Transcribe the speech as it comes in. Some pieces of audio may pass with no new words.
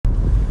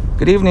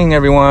Good evening,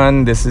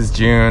 everyone. This is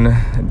June,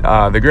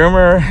 the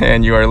groomer,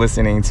 and you are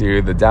listening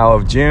to the Tao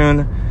of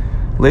June,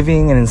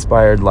 Living an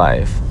Inspired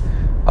Life.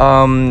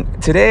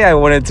 Today I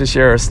wanted to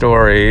share a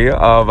story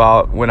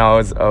about when I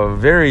was a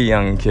very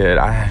young kid.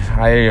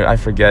 I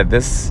forget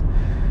this.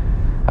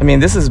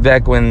 This is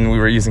back when we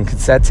were using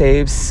cassette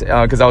tapes,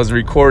 because I was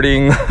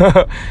recording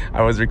a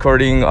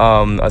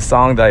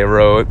song that I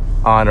wrote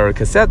on a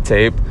cassette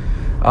tape.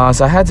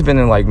 So I had to have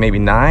been like maybe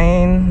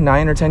 9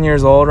 or 10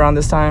 years old around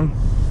this time.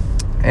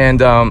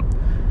 And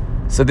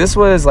so this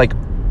was like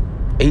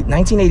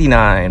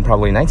 1989,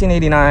 probably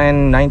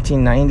 1989,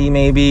 1990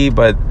 maybe,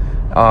 but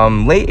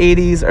late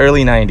 80s,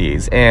 early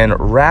 90s. And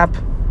rap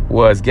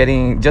was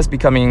just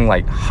becoming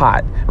like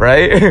hot,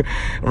 right?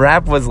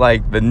 Rap was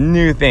like the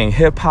new thing,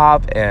 hip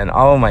hop, and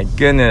oh my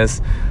goodness.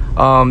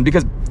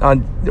 Because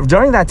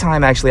during that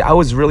time, actually, I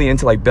was really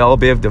into like Belle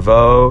Biv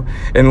DeVoe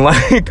and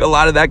like a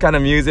lot of that kind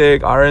of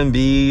music,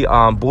 R&B,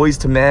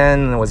 Boyz II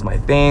Men was my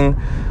thing.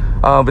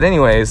 But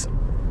anyways,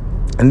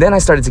 and then I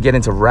started to get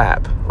into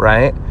rap,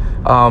 right?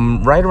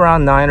 Right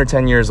around 9 or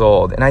 10 years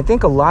old. And I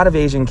think a lot of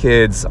Asian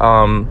kids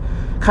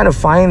kind of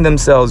find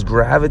themselves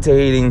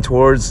gravitating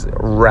towards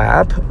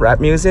rap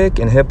music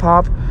and hip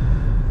hop,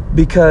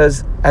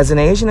 because as an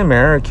Asian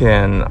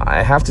American,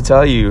 I have to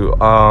tell you,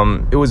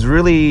 it was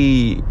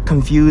really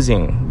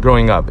confusing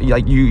growing up.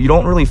 Like you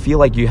don't really feel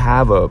like you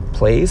have a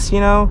place,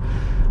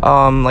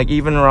 like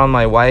even around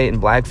my white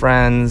and black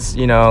friends,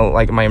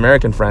 like my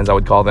American friends, I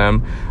would call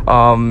them,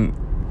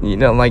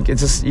 like you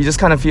just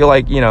kind of feel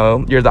like,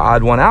 you're the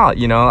odd one out,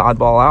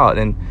 oddball out.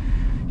 And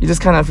you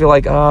just kind of feel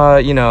like,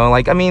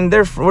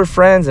 we're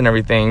friends and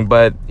everything,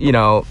 but,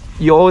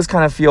 you always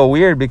kind of feel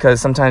weird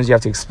because sometimes you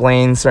have to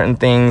explain certain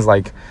things,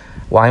 like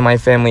why my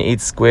family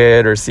eats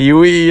squid or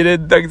seaweed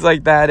and things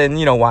like that, and,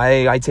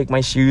 why I take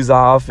my shoes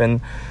off,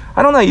 and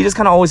I don't know, you just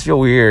kind of always feel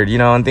weird,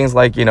 and things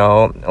like,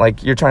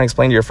 like you're trying to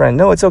explain to your friend,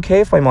 no, it's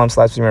okay if my mom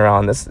slaps me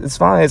around, it's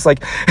fine, it's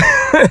like,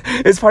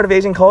 it's part of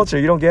Asian culture,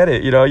 you don't get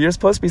it, you're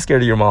supposed to be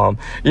scared of your mom,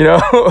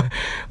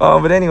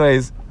 but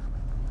anyways,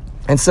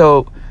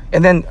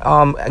 and then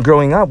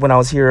growing up when I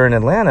was here in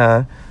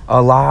Atlanta,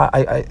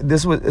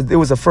 it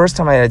was the first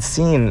time I had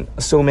seen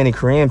so many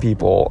Korean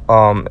people,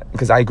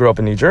 because I grew up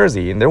in New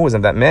Jersey and there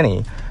wasn't that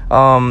many.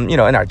 In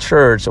our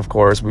church, of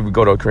course, we would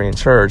go to a Korean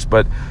church,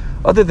 but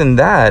other than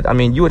that,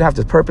 you would have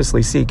to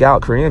purposely seek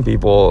out Korean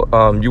people.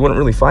 You wouldn't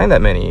really find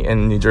that many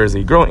in New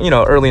Jersey.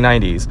 Early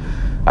 90s.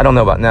 I don't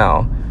know about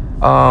now.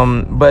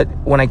 But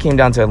when I came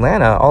down to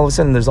Atlanta, all of a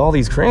sudden there's all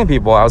these Korean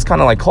people. I was kind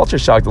of like culture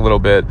shocked a little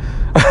bit.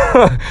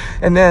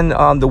 And then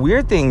the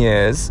weird thing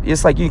is,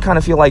 it's like you kind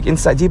of feel like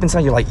deep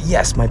inside, you're like,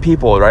 yes, my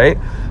people, right?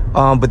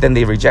 But then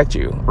they reject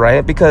you,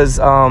 right? Because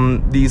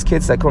these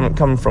kids that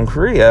come from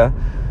Korea,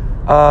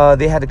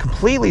 they had a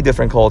completely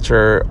different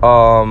culture,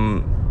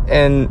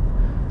 and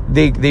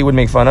they would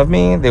make fun of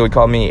me. They would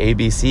call me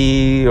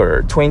ABC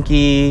or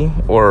Twinkie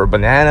or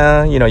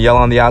banana, yellow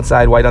on the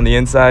outside, white on the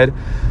inside.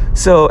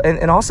 So,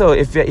 and also,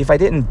 if I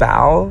didn't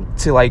bow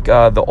to like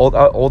the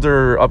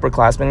older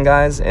upperclassmen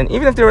guys, and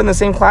even if they were in the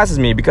same class as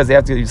me, because they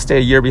have to stay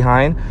a year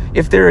behind,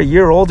 if they're a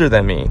year older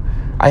than me,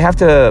 I have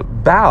to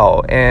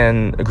bow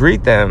and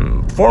greet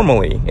them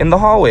formally in the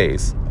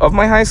hallways of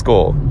my high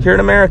school here in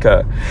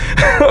America.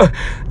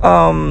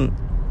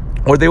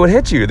 Or they would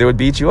hit you, they would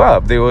beat you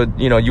up, they would,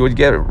 you would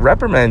get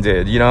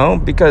reprimanded,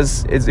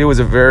 because it was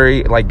a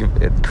very, like,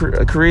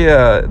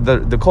 Korea,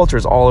 the culture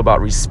is all about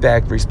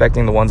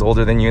respecting the ones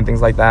older than you and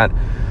things like that.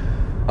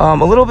 A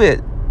little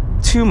bit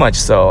too much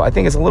so. I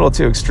think it's a little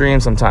too extreme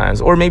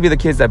sometimes. Or maybe the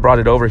kids that brought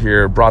it over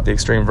here brought the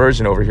extreme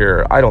version over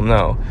here. I don't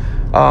know.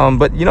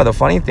 But, the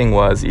funny thing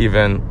was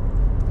even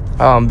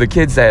the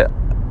kids that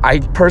I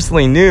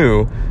personally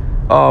knew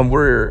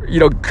were,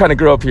 kind of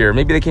grew up here.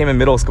 Maybe they came in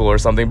middle school or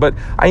something, but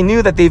I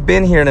knew that they've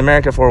been here in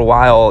America for a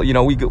while.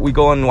 We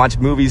go and watch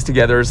movies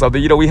together or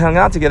something. We hung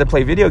out together,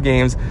 play video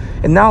games,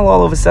 and now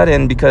all of a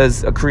sudden,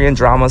 because a Korean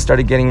drama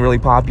started getting really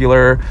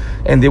popular,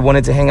 and they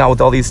wanted to hang out with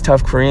all these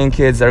tough Korean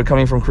kids that are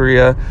coming from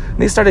Korea,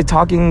 they started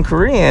talking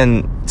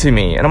Korean to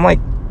me, and I'm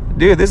like,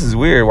 dude, this is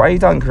weird. Why are you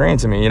talking Korean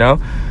to me?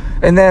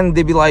 And then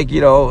they'd be like,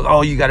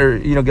 oh, you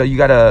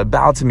gotta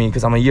bow to me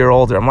because I'm a year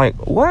older. I'm like,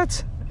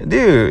 what,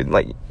 dude?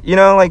 Like,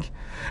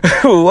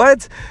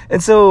 what?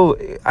 And so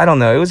I don't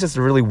know, it was just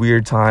a really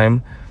weird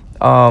time.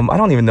 I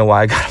don't even know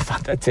why I got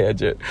about that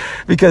tangent,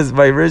 because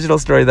my original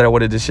story that I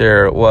wanted to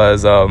share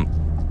was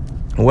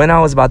when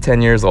I was about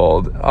 10 years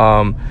old,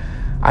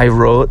 I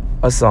wrote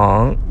a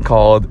song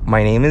called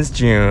My Name is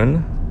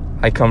June,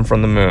 I Come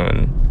from the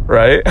Moon,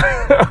 right?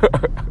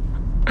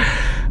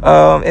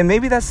 And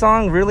maybe that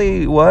song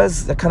really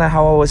was kind of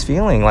how I was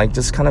feeling, like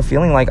just kind of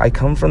feeling like I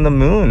come from the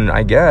moon,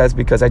 I guess,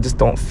 because I just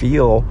don't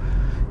feel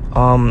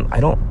I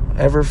don't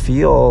ever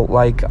feel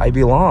like I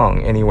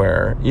belong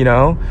anywhere,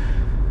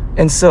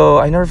 And so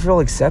I never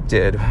feel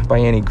accepted by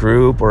any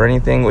group or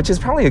anything, which is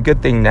probably a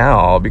good thing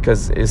now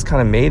because it's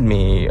kind of made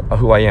me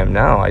who I am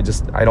now. I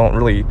don't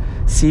really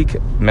seek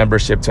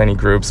membership to any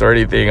groups or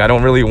anything. I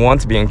don't really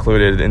want to be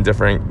included in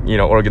different,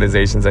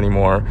 organizations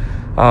anymore.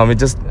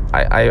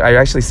 I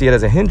actually see it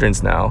as a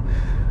hindrance now.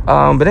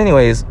 But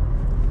anyways,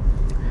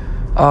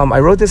 I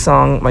wrote this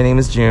song, My Name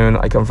is June,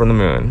 I Come from the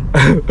Moon.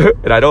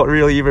 And I don't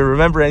really even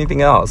remember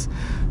anything else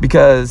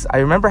because I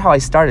remember how I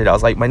started. I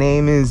was like, my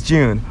name is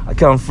June, I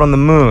come from the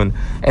moon.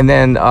 And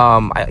then,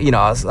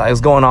 I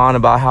was going on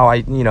about how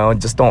I,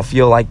 just don't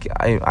feel like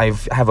I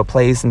have a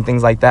place and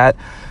things like that.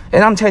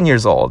 And I'm 10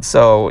 years old.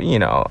 So,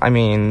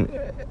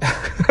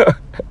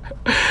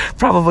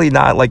 probably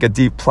not like a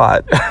deep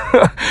plot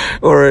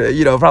or,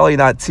 probably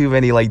not too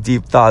many like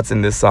deep thoughts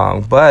in this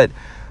song, but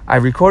I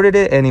recorded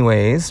it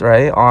anyways,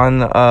 right,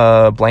 on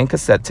a blank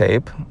cassette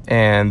tape,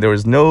 and there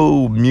was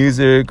no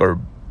music or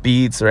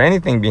beats or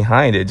anything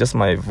behind it, just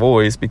my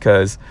voice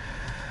because,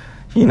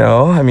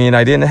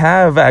 I didn't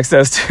have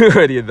access to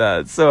any of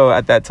that. So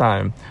at that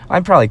time,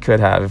 I probably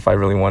could have if I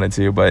really wanted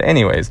to, but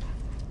anyways,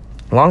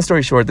 long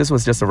story short, this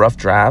was just a rough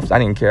draft. I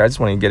didn't care. I just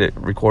wanted to get it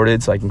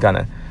recorded so I can kind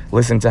of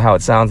listen to how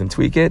it sounds and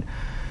tweak it.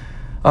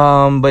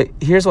 But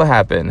here's what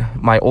happened.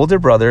 My older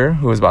brother,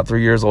 who was about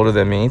 3 years older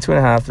than me,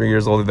 2.5, 3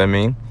 years older than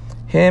me,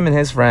 him and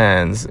his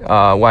friends,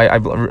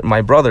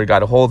 my brother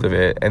got a hold of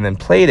it and then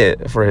played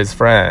it for his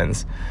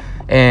friends,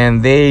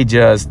 and they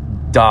just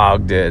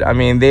dogged it.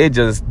 They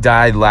just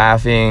died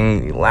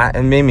laughing.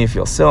 It made me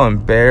feel so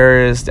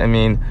embarrassed.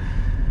 And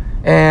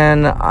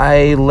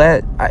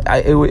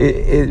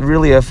it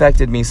really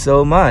affected me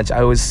so much.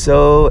 I was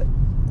so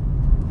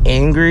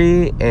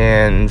angry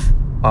and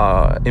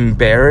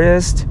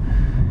embarrassed.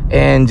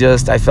 And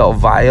just, I felt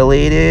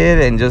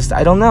violated and just,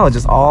 I don't know,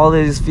 just all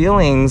these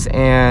feelings.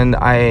 And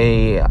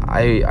I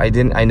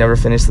never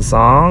finished the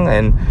song.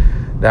 And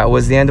that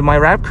was the end of my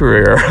rap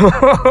career.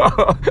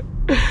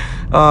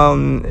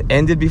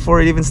 Ended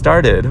before it even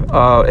started.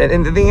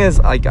 And the thing is,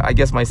 like, I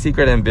guess my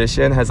secret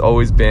ambition has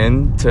always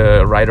been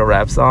to write a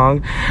rap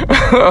song.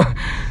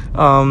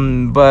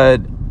 But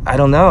I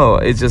don't know.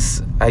 It's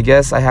just, I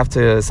guess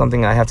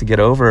something I have to get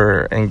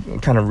over and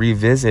kind of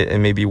revisit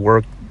and maybe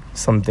work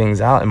some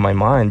things out in my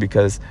mind,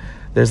 because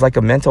there's like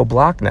a mental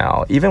block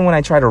now. Even when I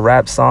try to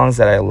rap songs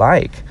that I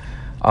like,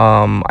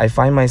 I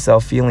find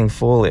myself feeling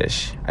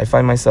foolish. I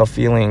find myself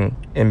feeling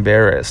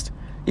embarrassed,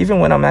 even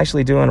when I'm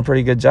actually doing a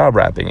pretty good job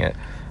rapping it.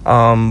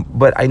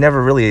 But I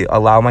never really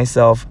allow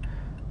myself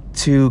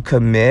to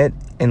commit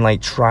and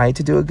like try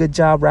to do a good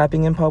job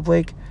rapping in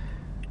public.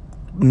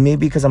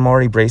 Maybe because I'm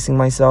already bracing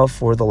myself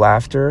for the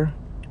laughter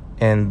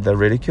and the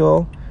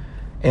ridicule.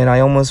 And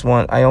I almost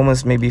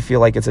maybe feel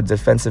like it's a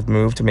defensive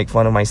move to make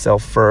fun of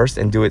myself first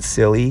and do it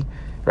silly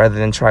rather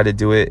than try to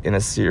do it in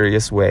a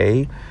serious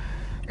way.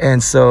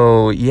 And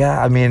so,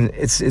 yeah,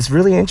 it's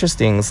really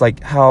interesting. It's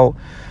like how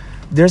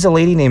there's a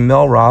lady named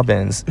Mel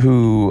Robbins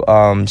who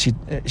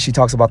she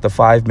talks about the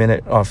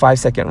 5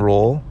 second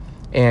rule.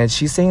 And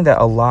she's saying that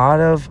a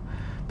lot of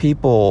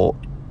people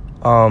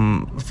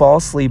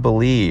falsely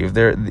believe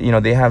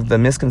they have the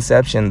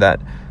misconception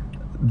that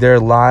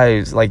their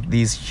lives, like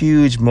these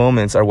huge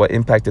moments, are what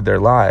impacted their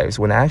lives,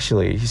 when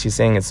actually she's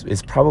saying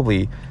it's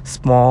probably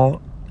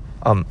small,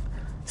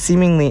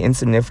 seemingly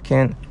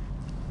insignificant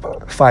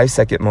 5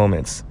 second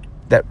moments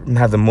that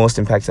have the most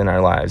impact in our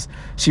lives.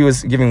 She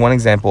was giving one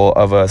example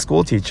of a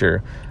school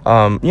teacher,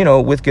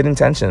 with good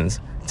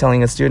intentions,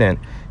 telling a student,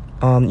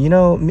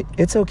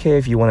 it's okay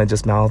if you want to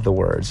just mouth the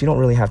words. You don't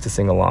really have to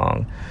sing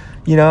along.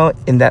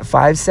 In that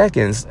 5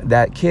 seconds,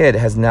 that kid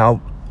has now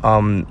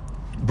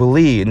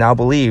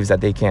believes that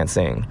they can't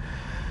sing,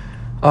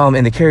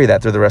 and they carry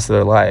that through the rest of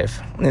their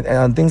life,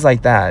 and things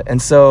like that.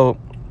 And so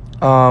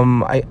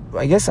I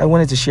guess I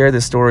wanted to share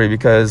this story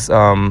because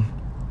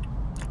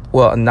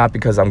not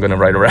because I'm gonna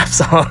write a rap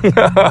song,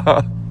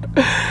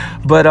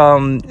 but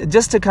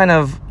just to kind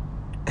of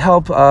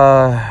help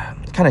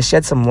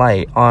shed some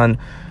light on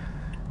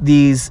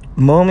these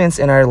moments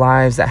in our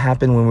lives that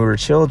happened when we were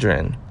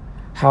children,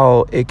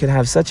 how it can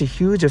have such a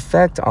huge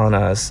effect on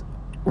us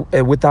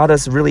without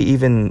us really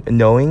even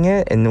knowing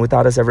it and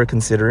without us ever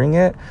considering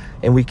it.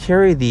 And we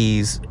carry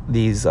these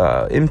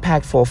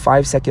impactful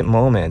 5 second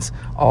moments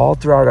all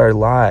throughout our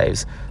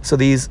lives. So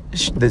this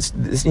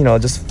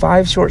just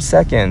 5 short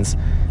seconds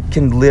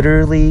can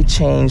literally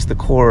change the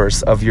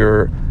course of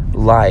your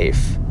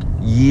life,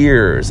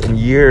 years and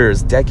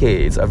years,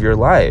 decades of your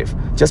life,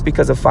 just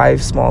because of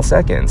 5 small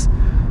seconds.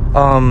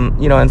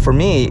 And for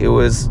me, it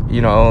was,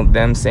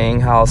 them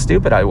saying how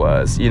stupid I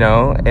was,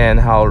 and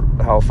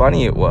how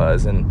funny it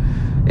was. And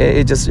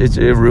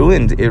it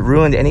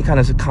ruined any kind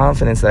of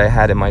confidence that I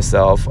had in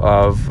myself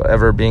of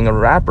ever being a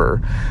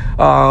rapper.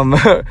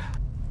 And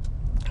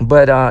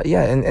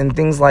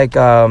things like,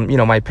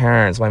 my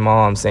parents, my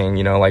mom saying,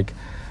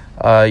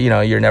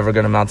 you're never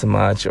going to amount to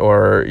much,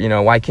 or,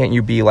 why can't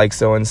you be like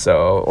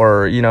so-and-so,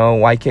 or,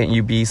 why can't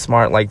you be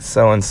smart like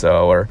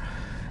so-and-so, or,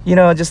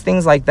 just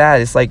things like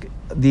that. It's like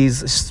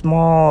these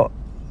small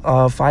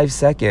 5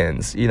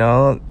 seconds,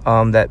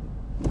 that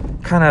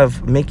kind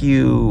of make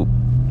you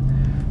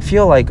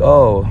feel like,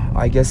 oh,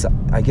 I guess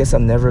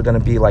I'm never gonna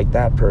be like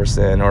that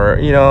person, or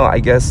I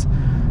guess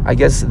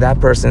that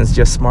person's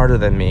just smarter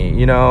than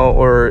me,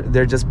 or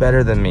they're just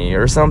better than me,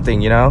 or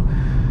something,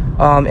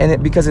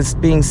 and because it's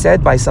being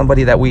said by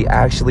somebody that we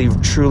actually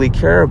truly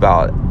care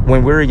about.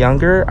 When we're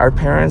younger, our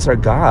parents are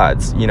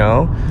gods,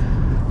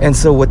 and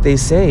so what they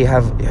say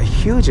have a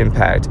huge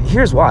impact.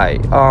 Here's why.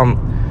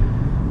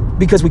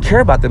 Because we care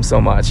about them so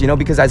much,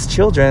 because as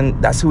children,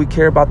 that's who we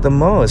care about the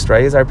most,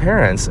 right, is our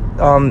parents.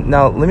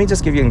 Now, let me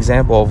just give you an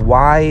example of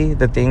why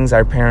the things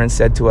our parents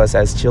said to us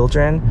as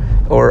children,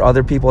 or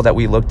other people that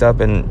we looked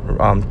up and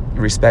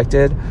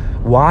respected,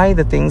 why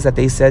the things that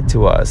they said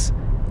to us,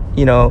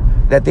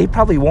 that they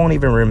probably won't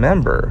even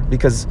remember,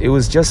 because it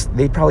was just,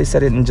 they probably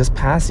said it in just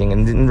passing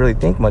and didn't really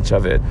think much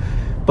of it.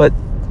 But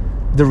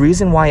the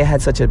reason why it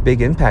had such a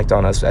big impact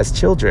on us as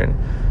children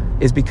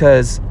is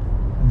because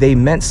they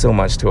meant so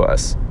much to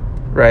us.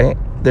 Right?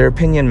 Their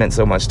opinion meant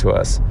so much to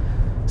us.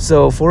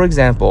 So, for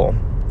example,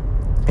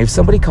 if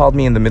somebody called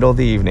me in the middle of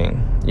the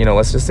evening,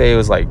 let's just say it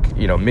was like,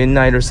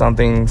 midnight or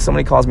something,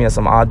 somebody calls me at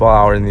some oddball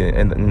hour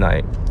in the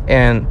night,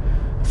 and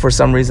for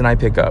some reason I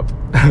pick up.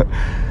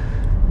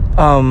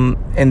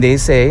 And they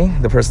say,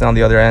 the person on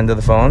the other end of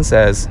the phone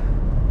says,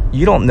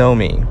 "You don't know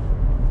me,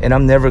 and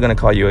I'm never going to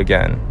call you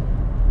again."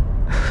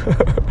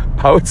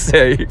 I would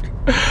say,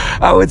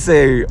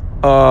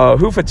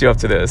 who put you up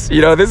to this?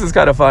 This is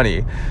kind of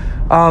funny.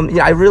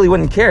 I really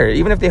wouldn't care.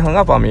 Even if they hung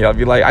up on me, I'd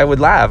be like, I would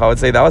laugh. I would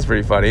say that was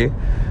pretty funny.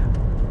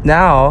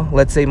 Now,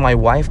 let's say my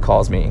wife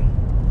calls me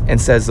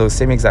and says those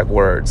same exact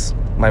words.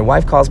 My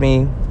wife calls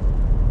me,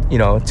 2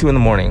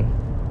 a.m.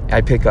 I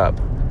pick up,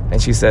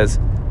 and she says,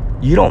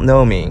 "You don't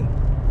know me,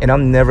 and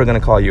I'm never going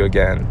to call you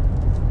again."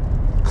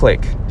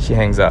 Click. She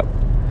hangs up.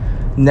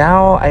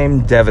 Now I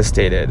am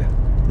devastated.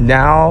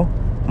 Now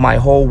my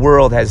whole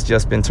world has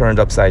just been turned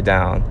upside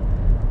down.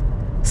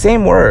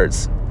 Same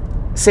words.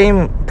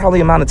 Same probably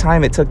amount of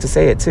time it took to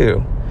say it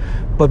too.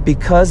 But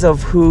because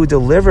of who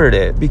delivered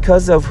it,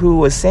 because of who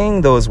was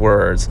saying those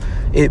words,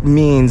 it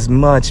means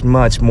much,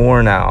 much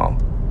more now,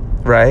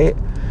 right?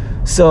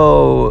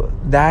 So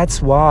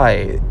that's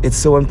why it's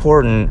so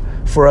important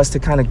for us to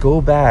kind of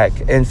go back.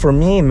 And for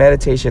me,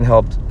 meditation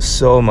helped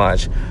so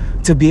much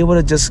to be able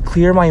to just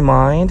clear my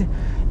mind.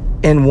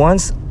 And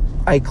once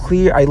I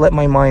let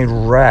my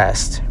mind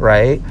rest,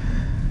 right?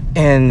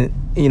 And,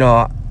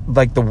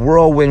 like the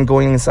whirlwind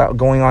going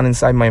on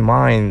inside my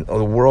mind,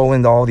 the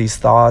whirlwind, all these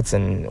thoughts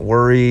and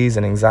worries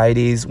and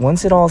anxieties,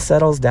 once it all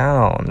settles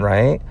down,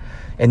 right,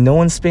 and no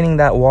one's spinning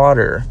that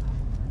water,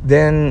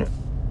 then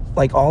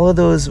like all of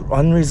those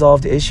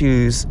unresolved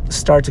issues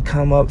start to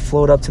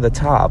float up to the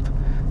top,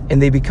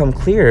 and they become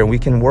clear, and we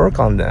can work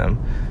on them.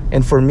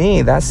 And for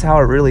me, that's how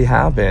it really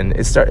happened.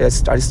 I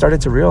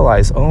started to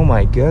realize, oh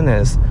my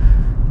goodness,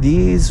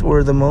 these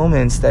were the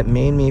moments that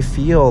made me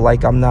feel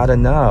like I'm not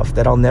enough,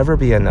 that I'll never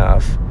be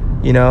enough,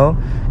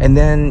 And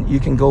then you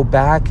can go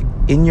back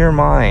in your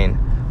mind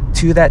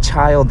to that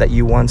child that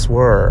you once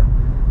were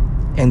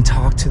and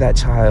talk to that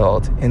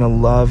child in a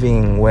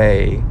loving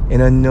way,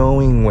 in a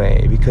knowing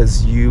way,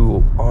 because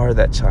you are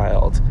that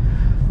child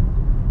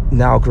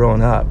now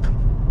grown up.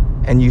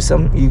 And you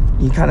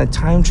kind of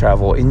time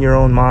travel in your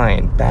own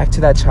mind back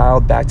to that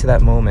child, back to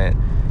that moment,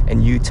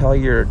 and you tell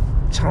your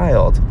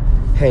child,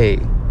 hey,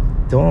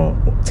 don't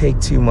take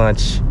too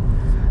much,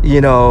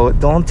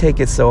 don't take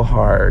it so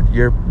hard.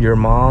 Your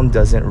mom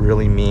doesn't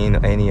really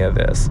mean any of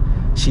this.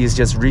 She's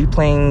just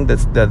replaying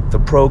the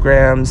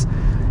programs,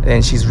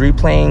 and she's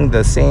replaying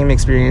the same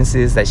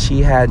experiences that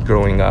she had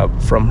growing up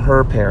from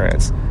her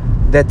parents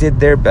that did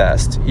their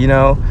best.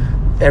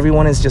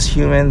 Everyone is just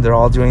human. They're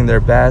all doing their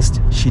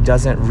best. She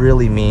doesn't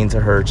really mean to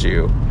hurt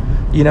you,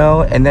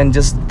 and then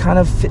just kind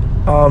of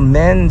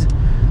mend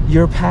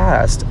your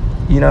past,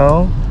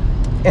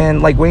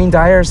 And like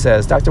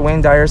Dr.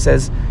 Wayne Dyer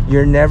says,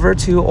 you're never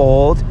too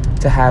old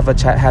to have a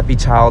happy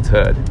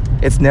childhood.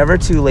 It's never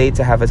too late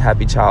to have a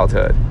happy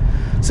childhood.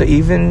 So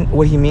even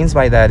what he means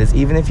by that is,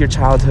 even if your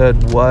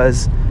childhood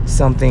was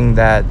something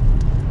that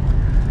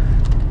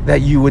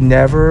you would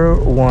never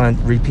want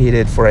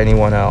repeated for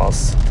anyone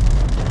else,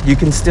 you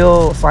can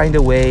still find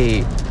a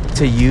way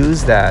to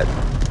use that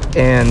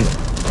and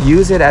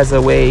use it as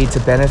a way to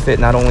benefit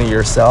not only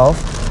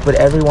yourself, but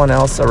everyone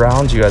else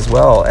around you as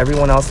well,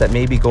 everyone else that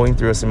may be going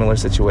through a similar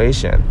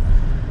situation.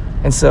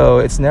 And so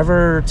it's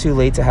never too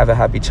late to have a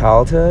happy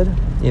childhood,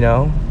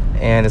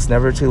 and it's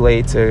never too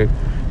late to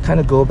kind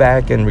of go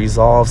back and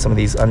resolve some of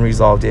these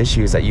unresolved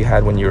issues that you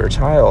had when you were a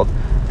child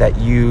that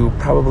you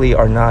probably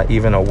are not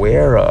even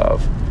aware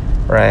of,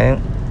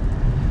 right?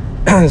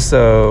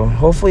 So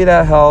hopefully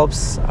that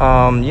helps.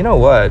 You know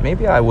what?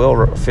 Maybe I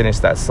will finish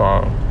that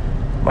song.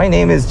 My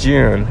name is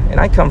June, and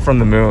I come from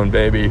the moon,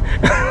 baby.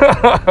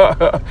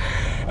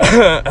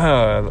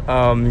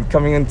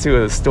 Coming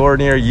into a store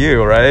near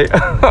you, right?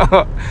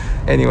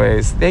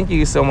 Anyways, thank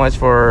you so much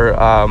for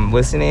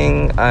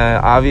listening.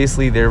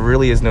 Obviously, there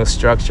really is no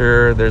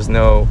structure. There's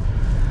no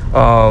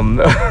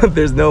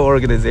there's no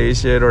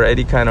organization or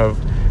any kind of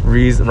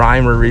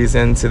rhyme or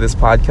reason to this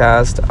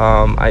podcast.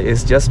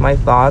 It's just my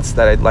thoughts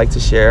that I'd like to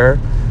share,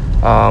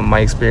 my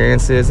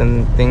experiences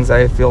and things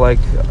I feel like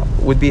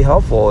would be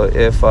helpful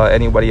if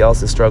anybody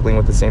else is struggling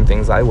with the same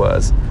things I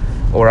was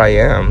or I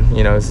am.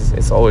 You know,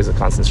 it's always a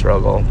constant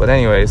struggle. But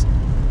anyways,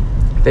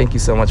 thank you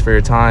so much for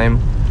your time.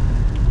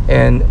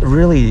 And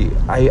really,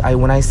 I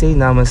when I say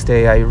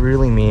namaste, I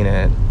really mean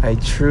it. I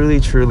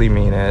truly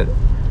mean it.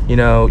 You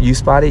know, you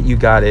spot it, you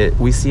got it.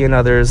 We see in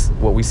others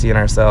what we see in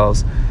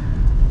ourselves.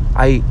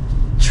 I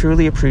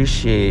truly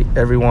appreciate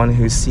everyone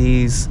who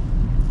sees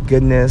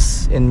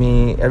goodness in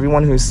me,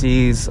 everyone who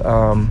sees,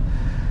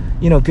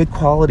 good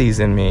qualities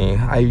in me.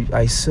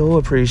 I so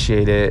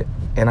appreciate it.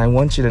 And I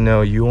want you to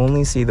know you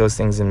only see those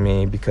things in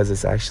me because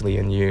it's actually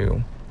in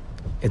you.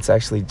 It's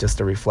actually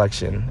just a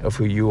reflection of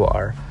who you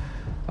are.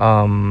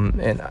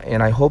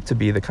 And I hope to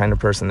be the kind of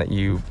person that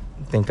you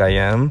think I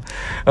am.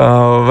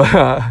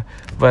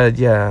 But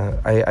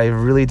yeah, I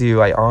really do.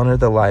 I honor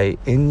the light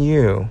in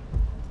you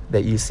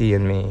that you see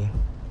in me.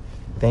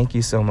 Thank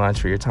you so much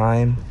for your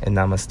time, and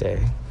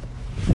namaste.